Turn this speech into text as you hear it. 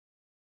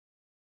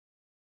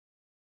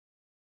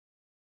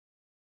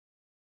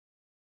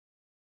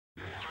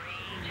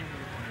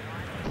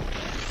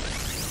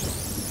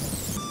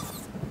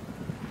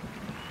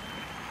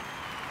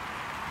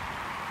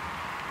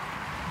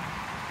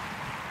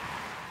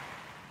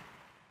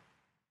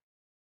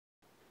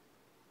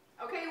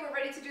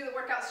ready to do the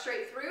workout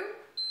straight through.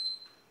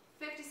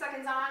 50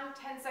 seconds on,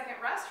 10-second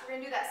rest. We're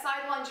going to do that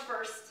side lunge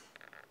first.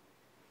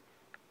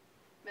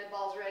 Med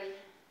ball's ready.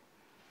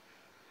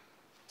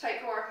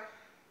 Tight core,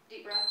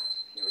 deep breath.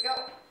 Here we go.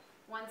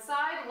 One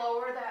side,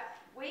 lower that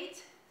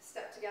weight,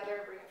 step together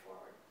and bring it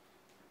forward.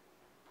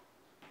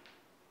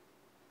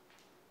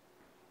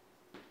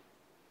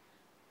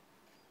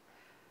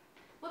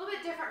 A little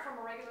bit different from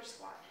a regular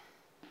squat.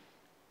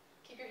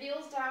 Keep your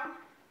heels down,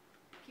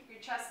 keep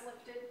your chest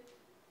lifted.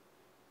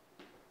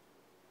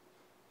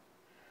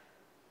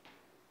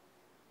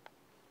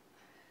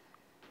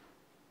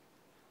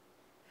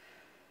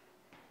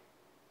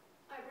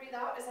 I breathe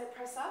out as I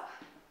press up.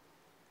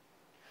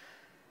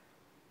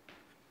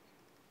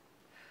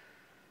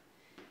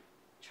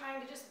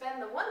 Trying to just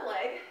bend the one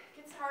leg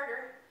gets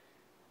harder.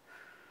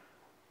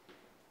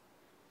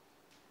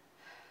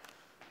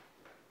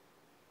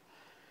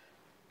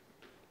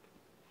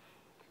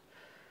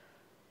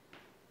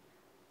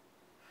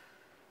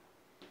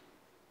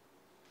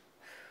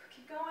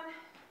 Keep going.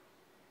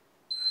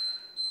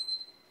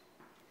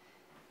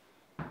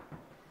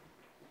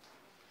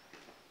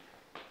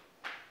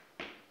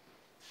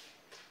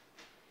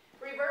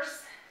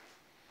 Reverse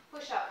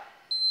push-up.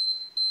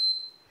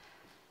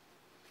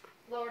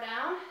 Lower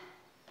down,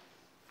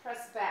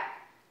 press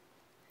back,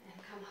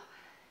 and come up.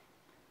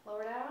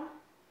 Lower down,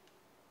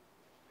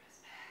 press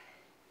back.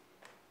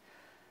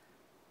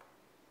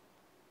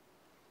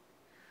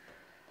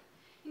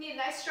 You need a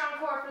nice strong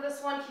core for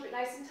this one. Keep it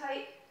nice and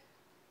tight.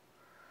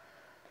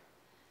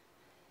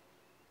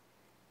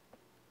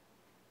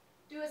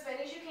 Do as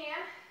many as you can.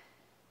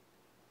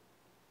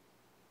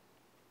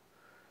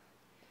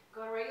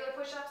 Go to regular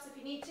push-ups if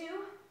you need to.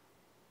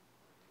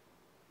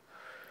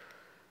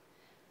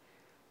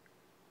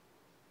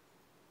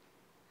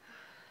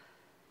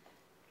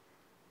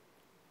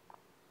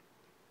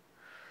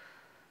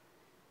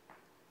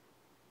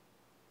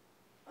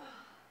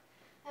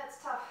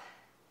 That's tough.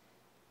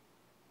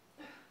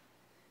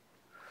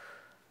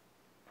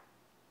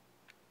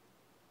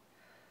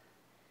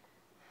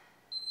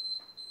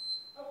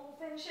 Oh,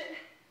 we'll finish it.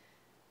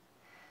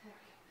 There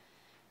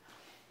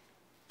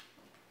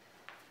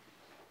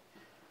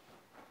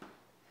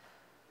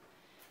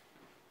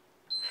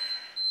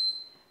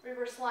we go.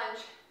 Reverse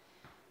lunge.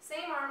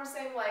 Same arm,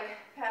 same leg.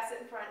 Pass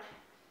it in front.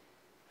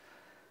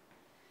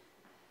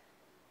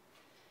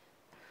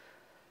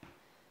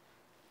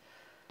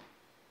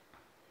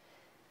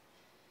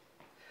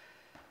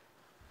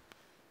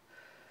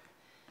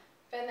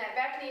 Bend that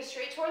back knee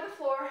straight toward the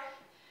floor.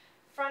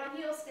 Front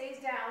heel stays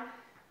down.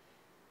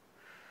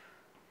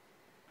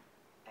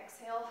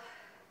 Exhale.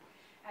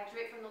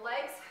 Activate from the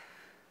legs.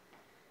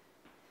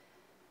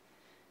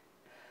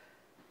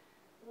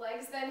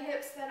 Legs, then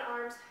hips, then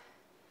arms.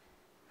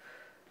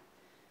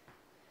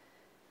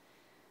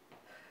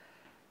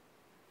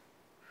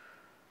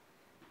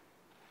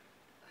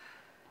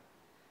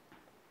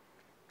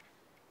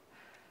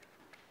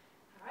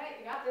 All right,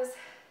 you got this.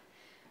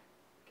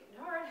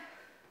 Getting hard.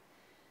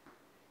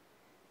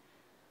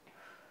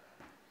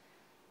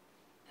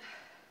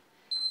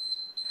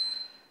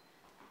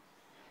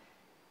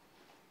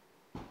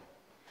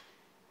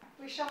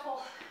 Reshuffle.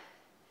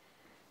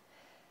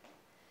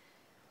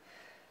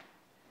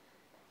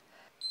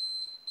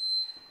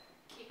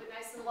 Keep it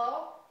nice and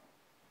low.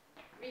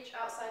 Reach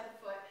outside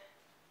the foot.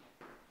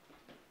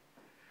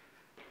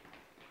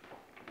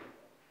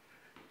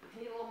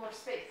 Need a little more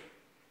space.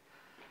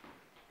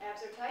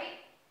 Abs are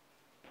tight.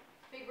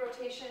 Big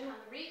rotation on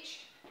the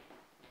reach.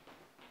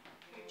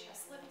 Your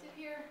chest lifted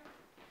here.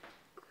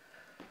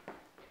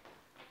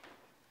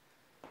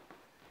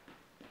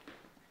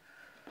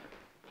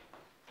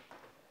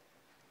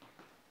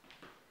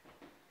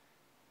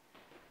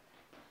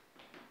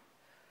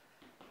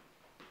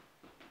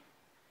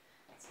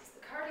 This is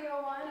the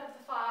cardio one of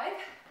the 5.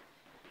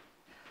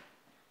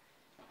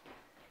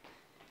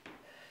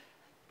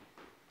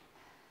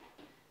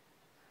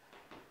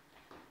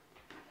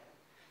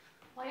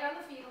 Light on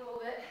the feet a little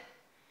bit.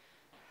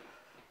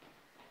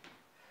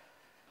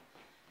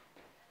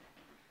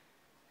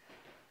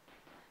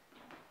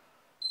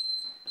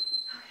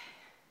 Okay.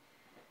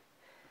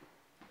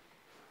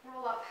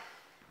 Roll up.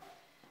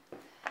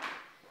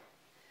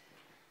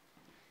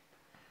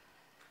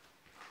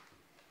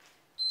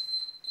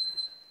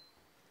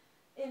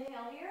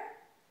 Inhale here.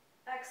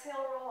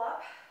 Exhale, roll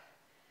up.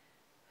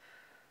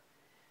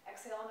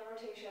 Exhale on the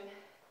rotation.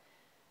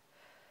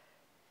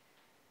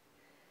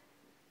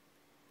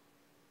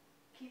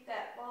 Keep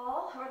that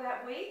ball or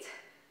that weight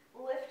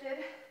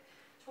lifted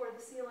toward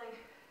the ceiling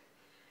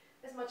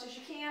as much as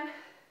you can.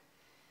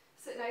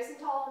 Sit nice and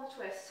tall in the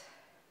twist.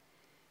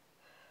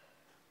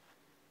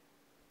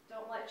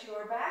 Don't let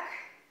your back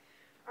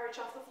arch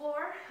off the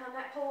floor on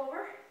that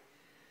pullover.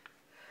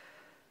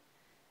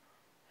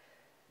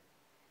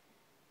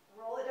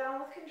 Roll it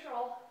down with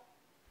control.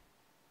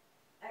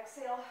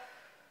 Exhale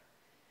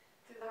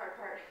through the hard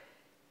part.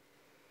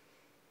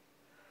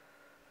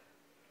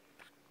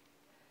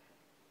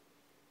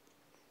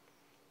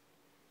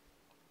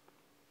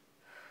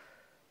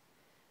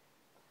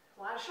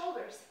 A lot of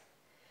shoulders.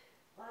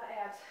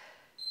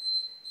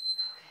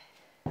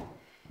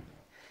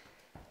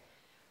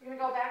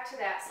 back to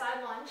that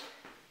side lunge.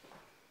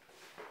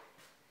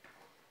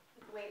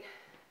 Wait.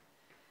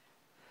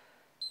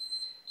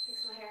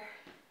 Fix my hair.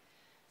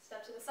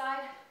 Step to the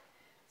side,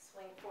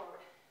 swing forward.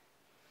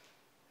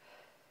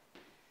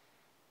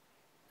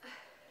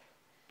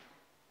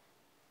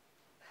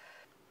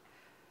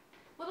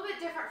 A little bit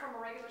different from a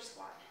regular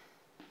squat.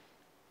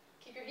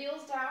 Keep your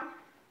heels down,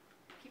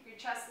 keep your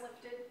chest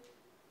lifted.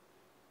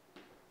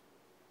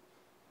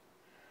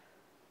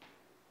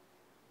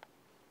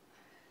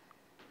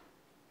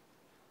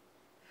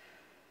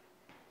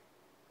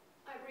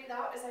 I breathe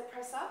out as I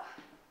press up.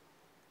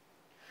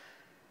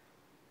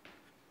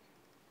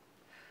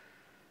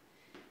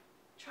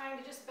 Trying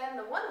to just bend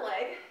the one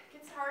leg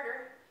gets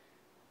harder.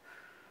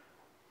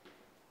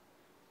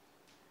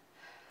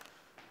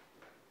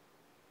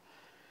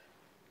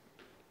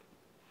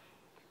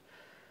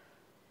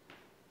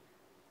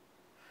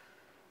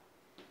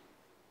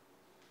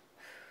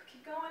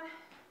 Keep going.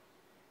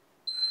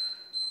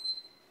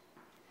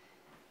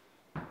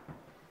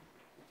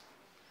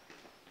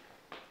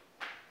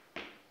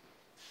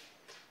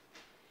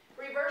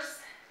 Reverse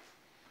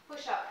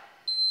push up.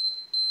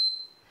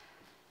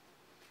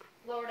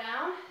 Lower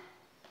down,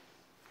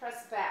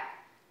 press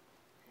back,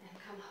 and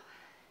come up.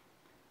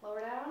 Lower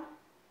down,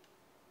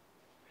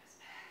 press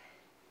back.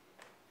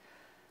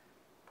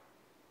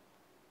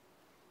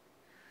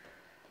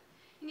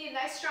 You need a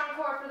nice strong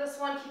core for this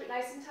one. Keep it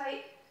nice and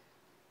tight.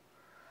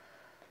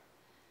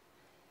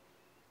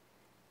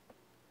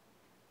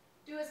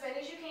 Do as many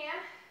as you can.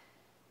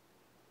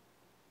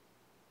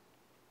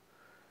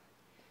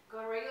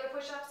 Go to regular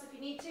push-ups if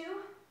you need to.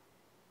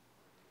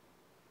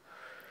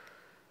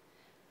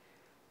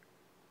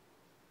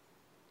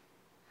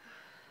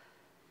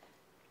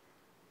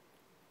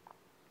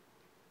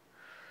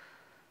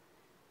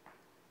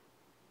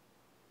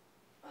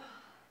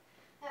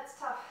 That's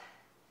tough.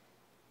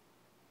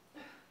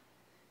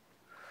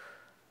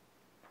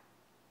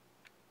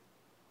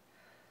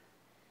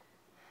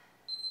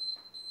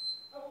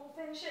 Oh,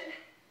 we'll finish it.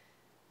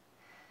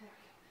 There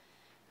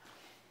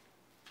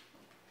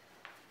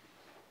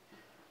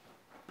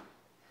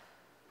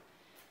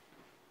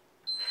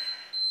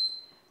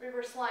we go.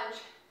 Reverse lunge.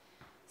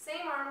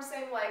 Same arm,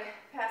 same leg.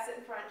 Pass it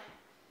in front.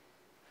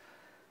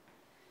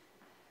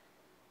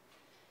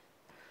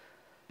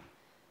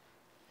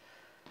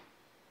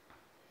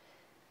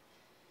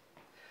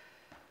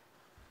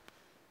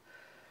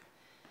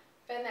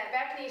 Bend that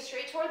back knee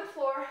straight toward the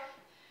floor.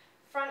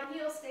 Front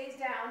heel stays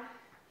down.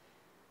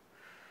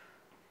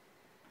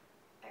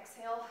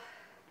 Exhale.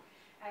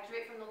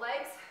 Activate from the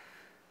legs.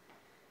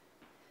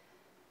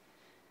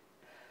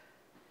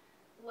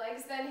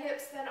 Legs, then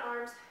hips, then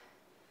arms.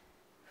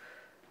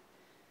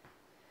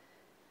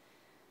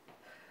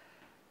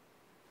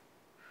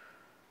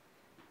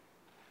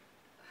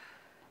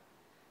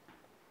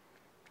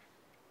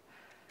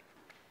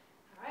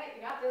 All right,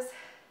 you got this.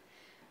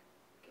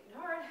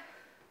 Getting hard.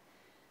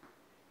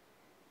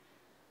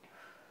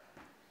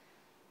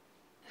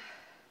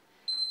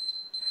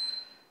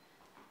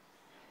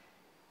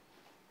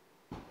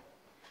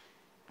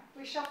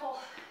 We shuffle.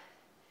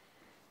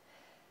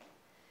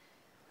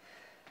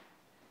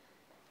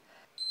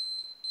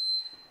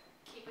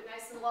 Keep it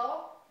nice and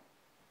low.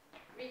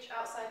 Reach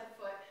outside the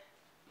foot.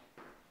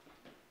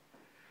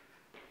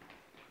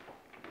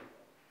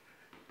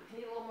 I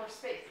need a little more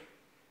space.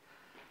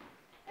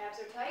 Abs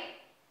are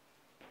tight.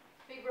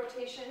 Big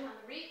rotation on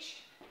the reach.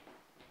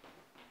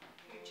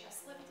 Your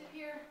chest lifted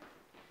here.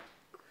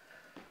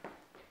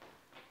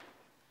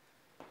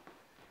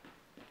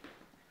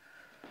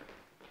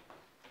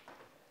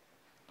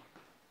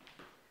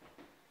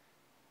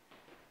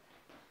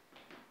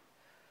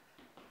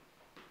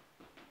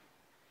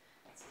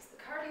 This is the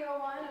cardio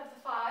one of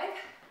the 5.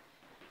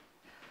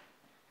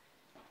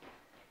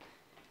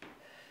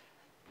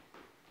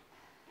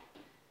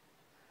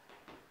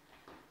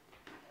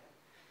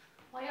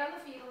 Light on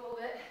the feet a little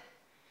bit.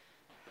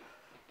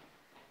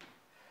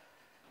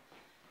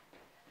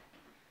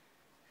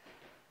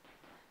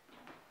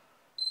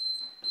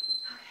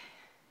 Okay.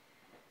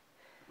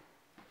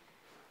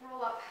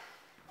 Roll up.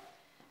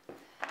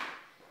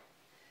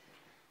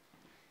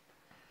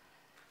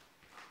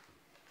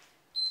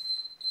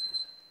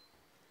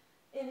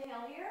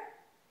 Inhale here.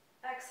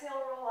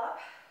 Exhale, roll up.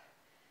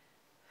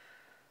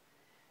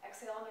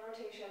 Exhale on the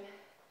rotation.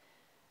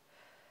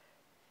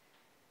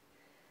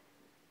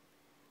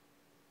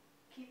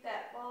 Keep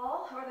that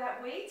ball or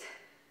that weight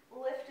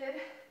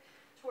lifted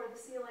toward the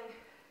ceiling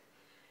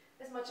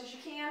as much as you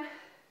can.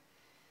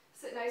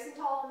 Sit nice and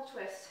tall on the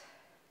twist.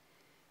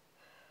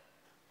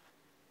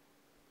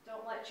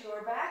 Don't let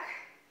your back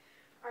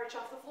arch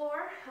off the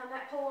floor on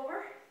that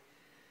pullover.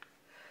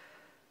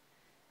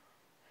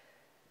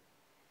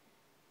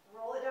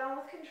 Roll it down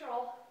with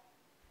control.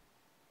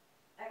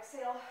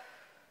 Exhale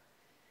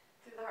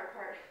through the hard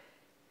part.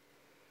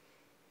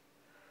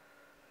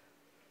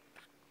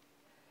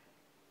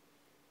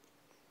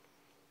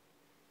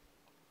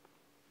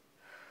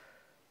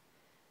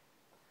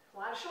 A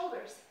lot of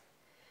shoulders,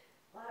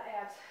 a lot of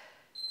abs.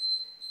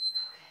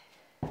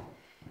 Okay.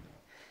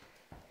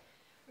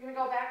 We're going to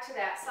go back to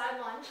that side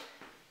lunge.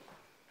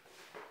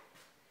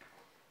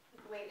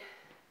 Wait.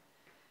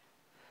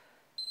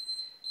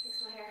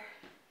 Fix my hair.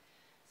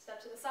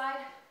 Step to the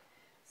side,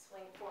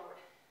 swing forward.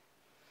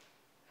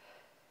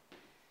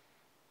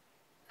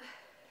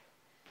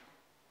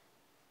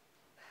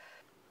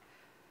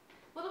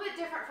 A little bit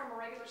different from a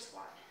regular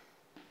squat.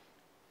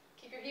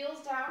 Keep your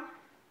heels down,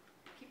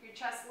 keep your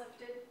chest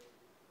lifted.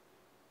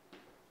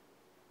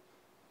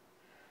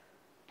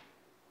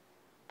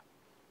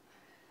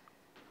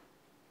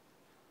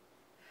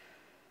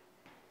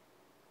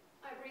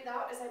 I breathe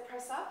out as I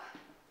press up.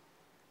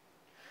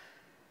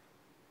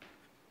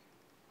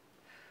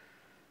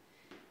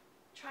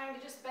 Trying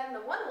to just bend the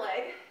one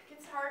leg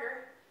gets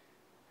harder.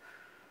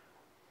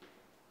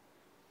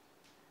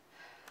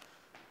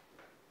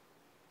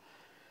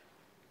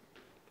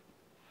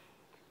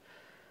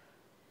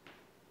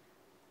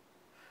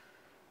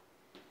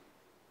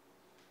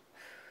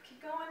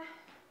 Keep going.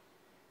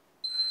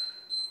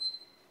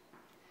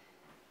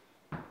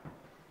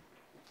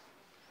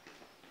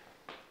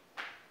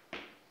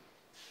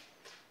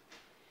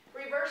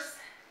 Reverse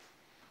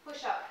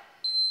push up.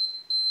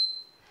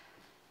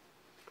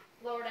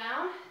 Lower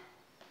down,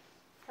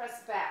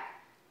 press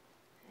back,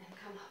 and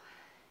come up.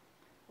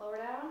 Lower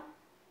down,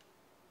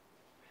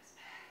 press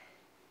back.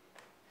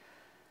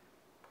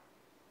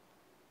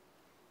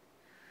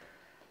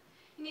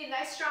 You need a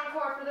nice strong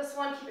core for this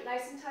one. Keep it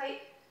nice and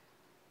tight.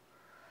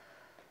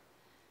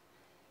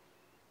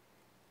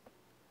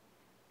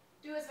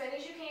 Do as many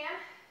as you can.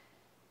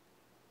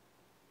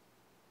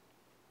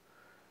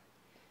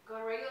 Go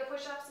to regular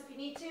push-ups if you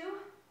need to.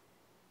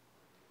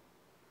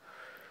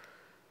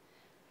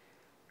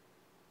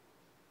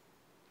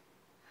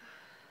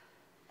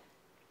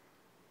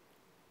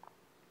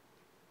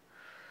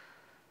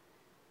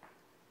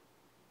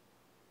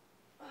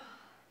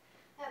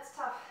 That's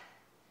tough.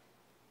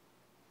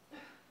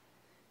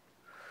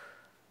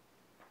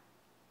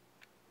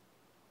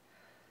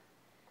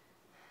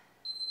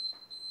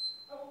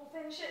 Oh,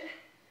 we'll finish it.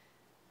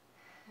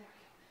 There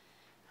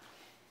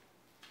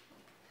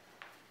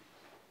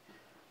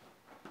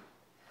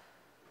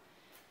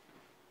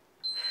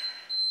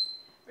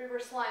we go.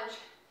 Reverse lunge.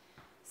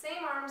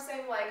 Same arm,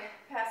 same leg.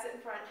 Pass it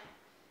in front.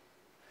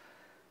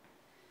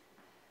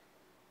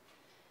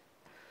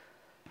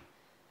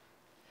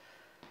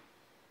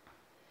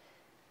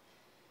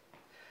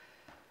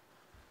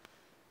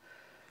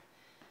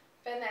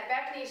 Bend that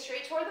back knee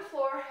straight toward the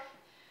floor.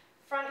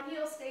 Front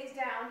heel stays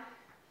down.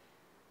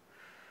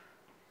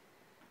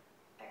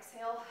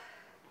 Exhale.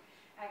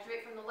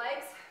 Activate from the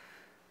legs.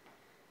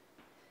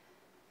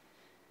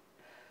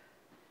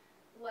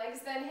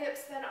 Legs, then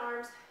hips, then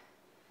arms.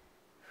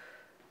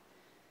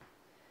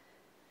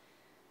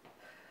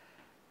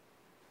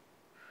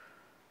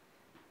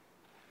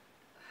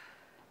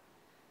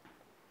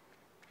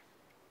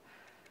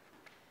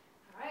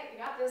 All right, you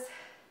got this.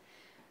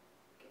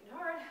 Getting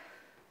hard.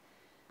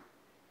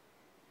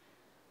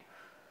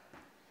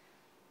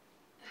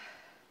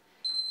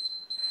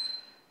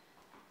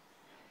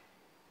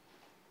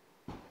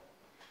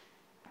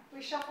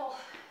 Reshuffle.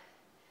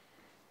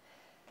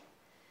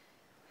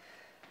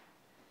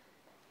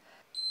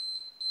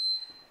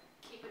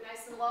 Keep it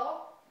nice and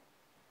low.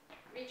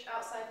 Reach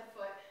outside the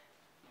foot.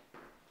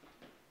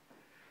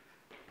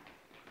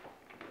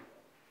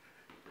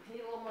 I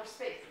need a little more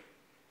space.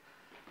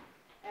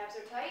 Abs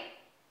are tight.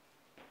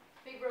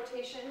 Big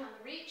rotation on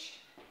the reach.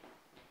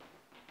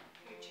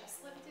 Your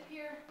chest lifted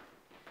here.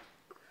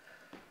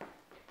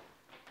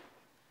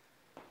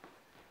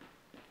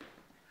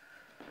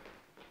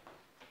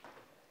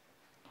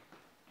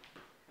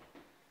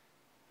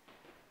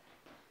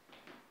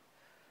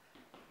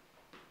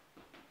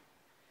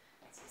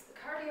 This is the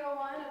cardio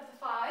one of the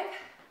 5.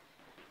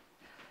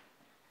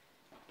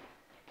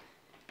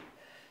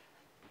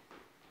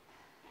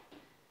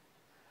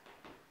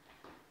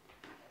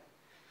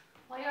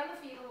 Light on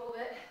the feet a little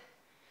bit.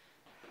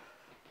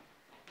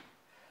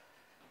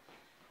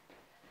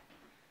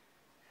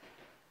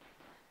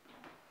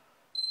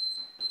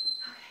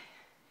 Okay.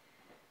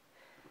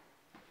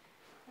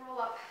 Roll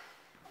up.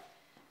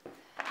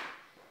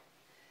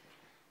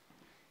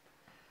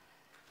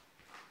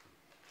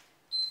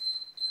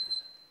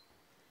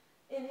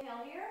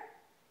 Inhale here.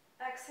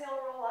 Exhale,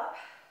 roll up.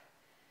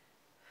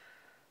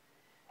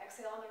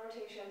 Exhale on the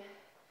rotation.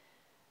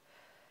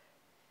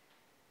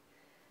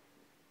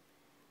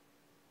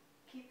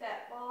 Keep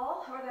that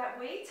ball or that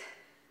weight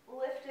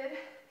lifted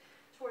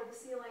toward the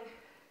ceiling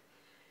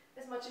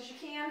as much as you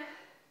can.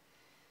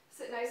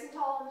 Sit nice and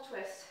tall in the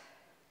twist.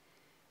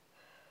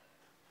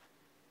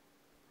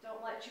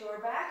 Don't let your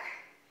back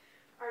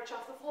arch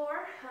off the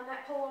floor on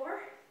that pullover.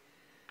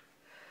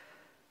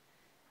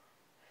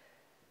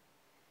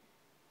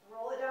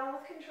 Roll it down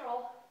with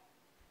control.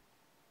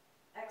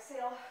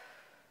 Exhale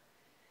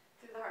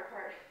through the hard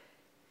part.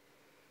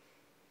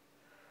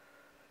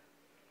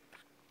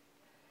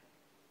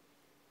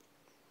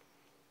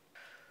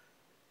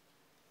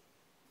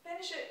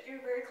 Finish it.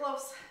 You're very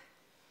close.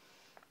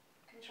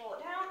 Control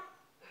it down.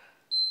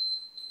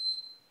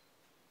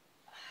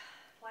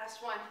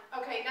 Last one.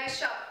 Okay, nice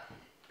job.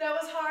 That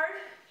was hard.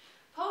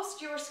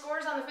 Post your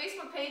scores on the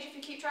Facebook page if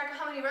you keep track of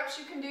how many reps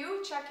you can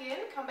do. Check in.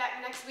 Come back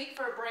next week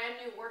for a brand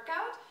new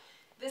workout.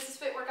 This is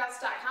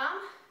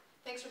fitworkouts.com.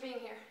 Thanks for being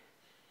here.